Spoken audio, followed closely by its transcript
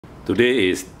Today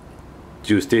is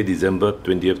Tuesday, December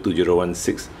 20th,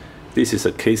 2016. This is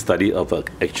a case study of an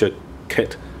actual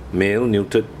cat, male,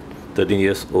 neutered, 13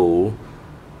 years old,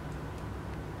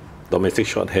 domestic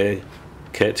short hair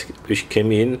cat, which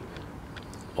came in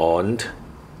on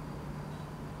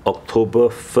October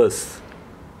 1st,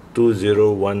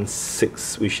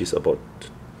 2016, which is about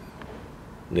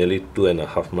nearly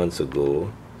 2.5 months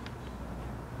ago.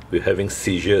 We're having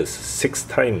seizures 6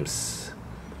 times.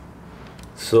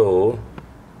 So,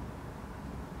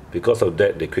 because of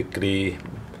that, they quickly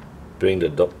bring the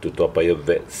dog to Toa Payoh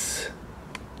vets.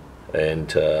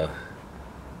 And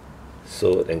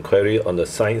so, inquiry on the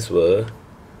signs were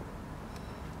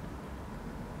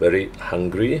very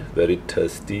hungry, very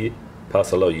thirsty,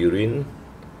 pass a lot of urine,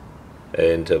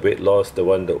 and weight loss. The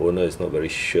owner is not very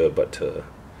sure, but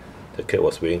the cat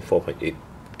was weighing 4.8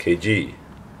 kg.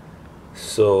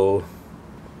 So,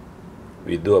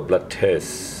 we do a blood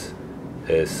test,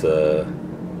 as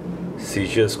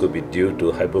seizures could be due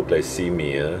to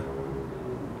hypoglycemia,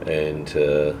 and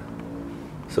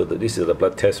so this is the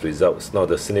blood test results. Now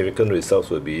the significant results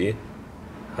will be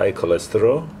high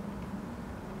cholesterol,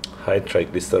 high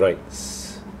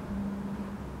triglycerides.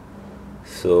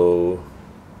 So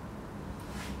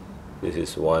this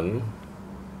is one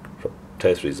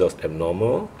test results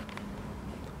abnormal.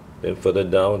 Then further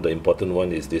down, the important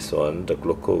one is this one, the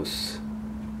glucose.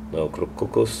 Now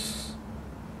glucose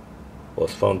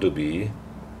was found to be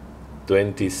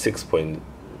 26.9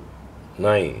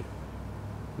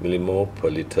 millimole per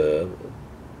liter,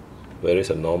 whereas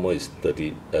a normal is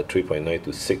 3.9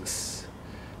 to 6.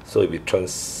 So if we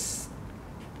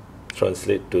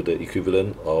translate to the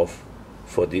equivalent of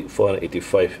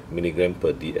 485 milligram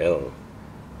per dl,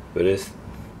 whereas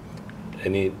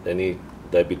any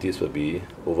diabetes will be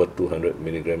over 200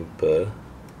 milligram per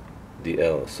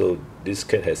dl. So this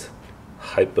cat has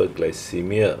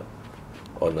hyperglycemia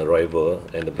on arrival,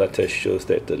 and the blood test shows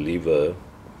that the liver,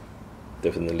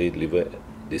 definitely liver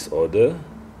disorder,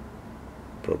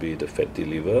 probably the fatty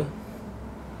liver,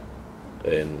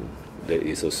 and there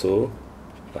is also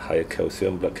a higher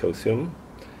calcium, blood calcium,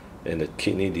 and the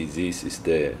kidney disease is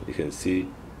there. You can see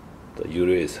the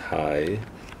urea is high,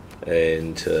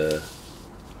 and the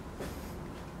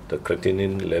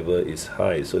creatinine level is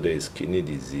high, so there is kidney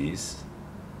disease.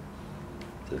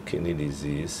 The kidney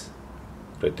disease,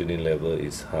 creatinine level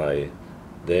is high.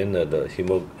 Then the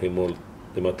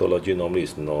hematology normally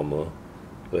is normal,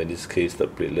 but in this case the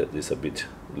platelet is a bit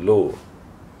low.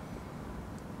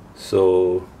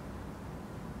 So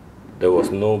there was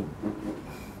no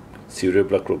serial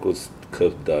blood glucose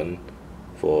curve done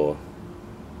for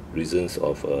reasons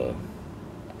of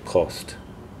cost.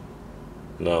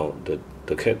 Now the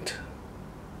cat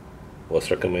was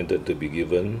recommended to be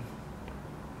given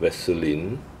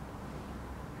Vaseline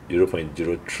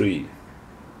 0.03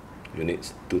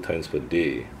 units 2 times per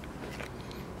day.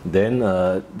 Then,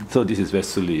 so this is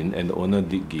Vaseline, and the owner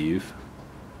did give,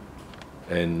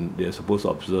 and they are supposed to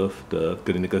observe the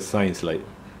clinical signs like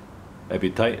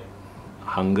appetite,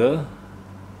 hunger,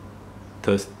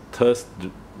 thirst,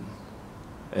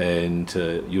 and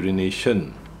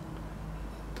urination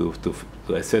to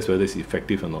assess whether it's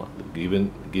effective or not.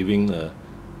 Giving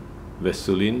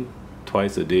Vaseline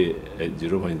twice a day at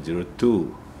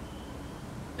 0.02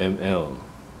 ml.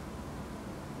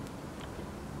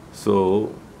 So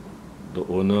the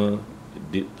owner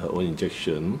did her own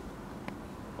injection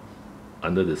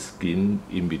under the skin,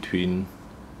 in between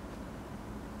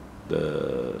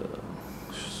the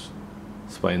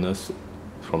spinous,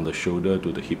 from the shoulder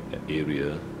to the hip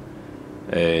area,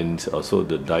 and also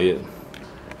the diet.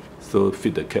 So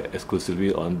feed the cat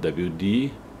exclusively on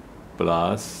WD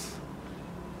plus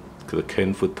the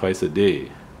canned food twice a day.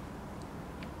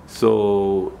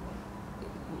 So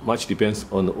much depends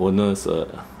on the owner's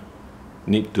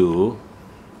need to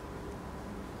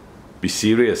be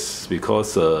serious,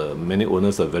 because many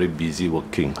owners are very busy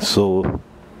working. So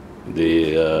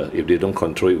they, if they don't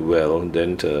control it well,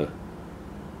 then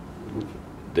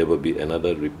there will be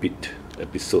another repeat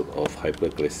episode of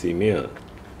hyperglycemia.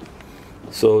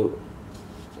 So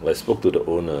I spoke to the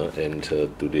owner, and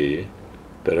today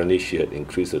apparently she had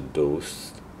increased the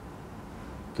dose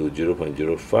to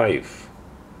 0.05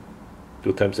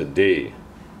 2 times a day.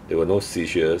 There were no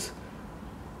seizures,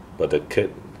 but the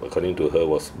cat, according to her,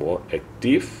 was more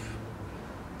active,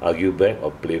 argue back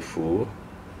or playful,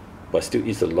 but still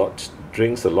eats a lot,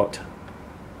 drinks a lot,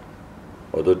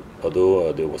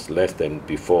 although there was less than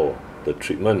before the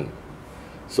treatment.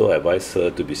 So I advised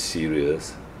her to be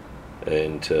serious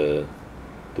and to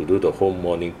do the home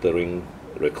monitoring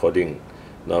recording.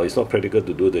 Now, it's not practical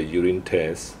to do the urine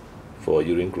test for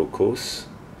urine glucose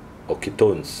or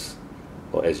ketones,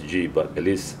 or SG, but at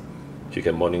least she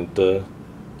can monitor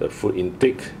the food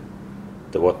intake,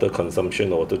 the water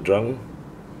consumption or water drunk,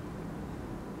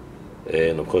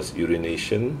 and of course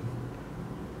urination,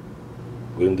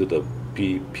 going to the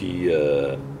PP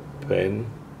pen,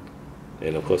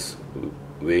 and of course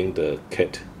weighing the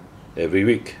cat every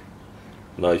week.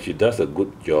 Now if she does a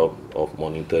good job of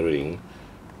monitoring,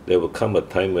 there will come a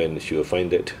time when she will find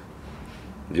that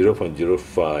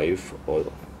 0.05 or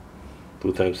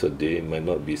 2 times a day might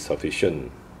not be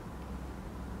sufficient.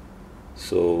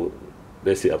 So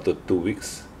let's say after 2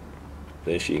 weeks,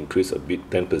 then she increased a bit,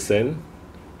 10%,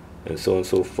 and so on and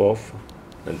so forth,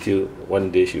 until one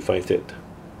day she finds that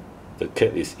the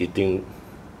cat is eating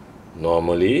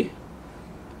normally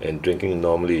and drinking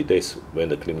normally. That's when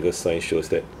the clinical sign shows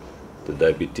that the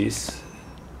diabetes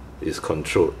is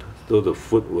controlled. So the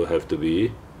food will have to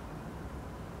be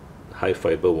high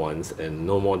fiber ones and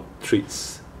no more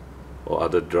treats or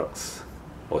other drugs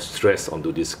or stress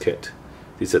onto this cat.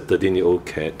 This is a 13-year-old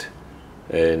cat,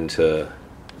 and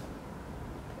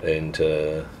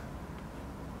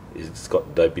it's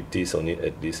got diabetes on it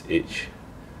at this age,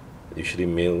 usually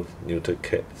male neuter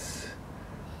cats.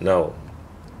 Now,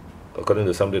 according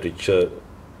to some literature,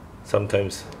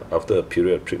 sometimes after a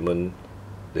period of treatment,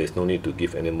 there is no need to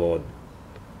give any more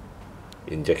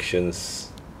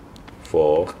injections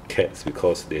for cats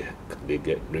because they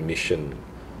get remission.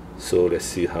 So let's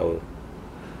see how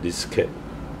this cat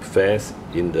fares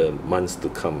in the months to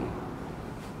come.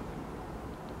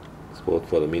 So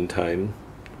for the meantime,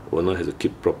 owner has to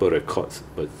keep proper records,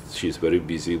 but she's very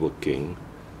busy working,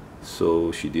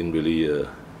 so she didn't really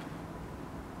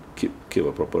keep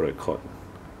a proper record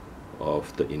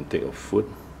of the intake of food,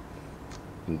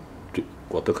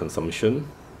 water consumption,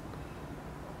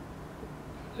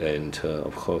 and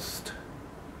of course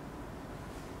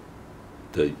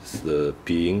the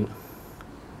peeing,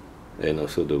 and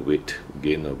also the weight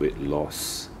gain or weight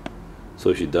loss. So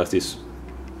if she does this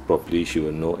properly, she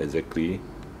will know exactly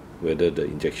whether the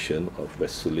injection of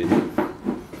Vaseline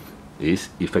is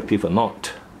effective or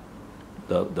not.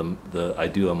 The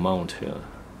ideal amount here,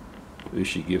 which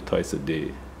she give twice a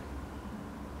day,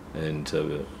 and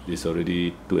it's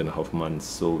already 2.5 months,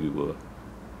 so we will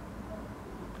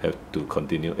have to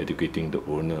continue educating the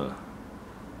owner,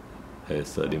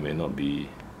 as they may not be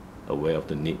aware of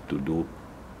the need to do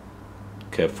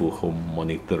careful home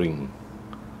monitoring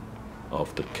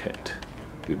of the cat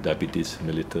with diabetes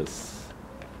mellitus.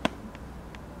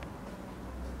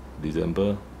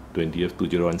 December 20th,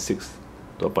 2016,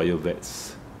 Toa Payoh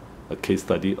Vets, a case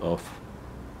study of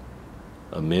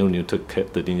a male neuter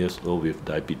cat, 13 years old, with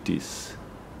diabetes,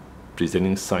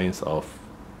 presenting signs of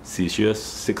seizures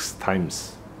 6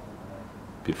 times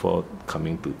before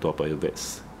coming to Toa Payoh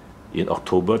Vets in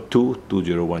October 2,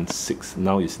 2016.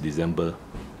 Now it's December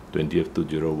 20th,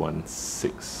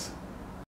 2016.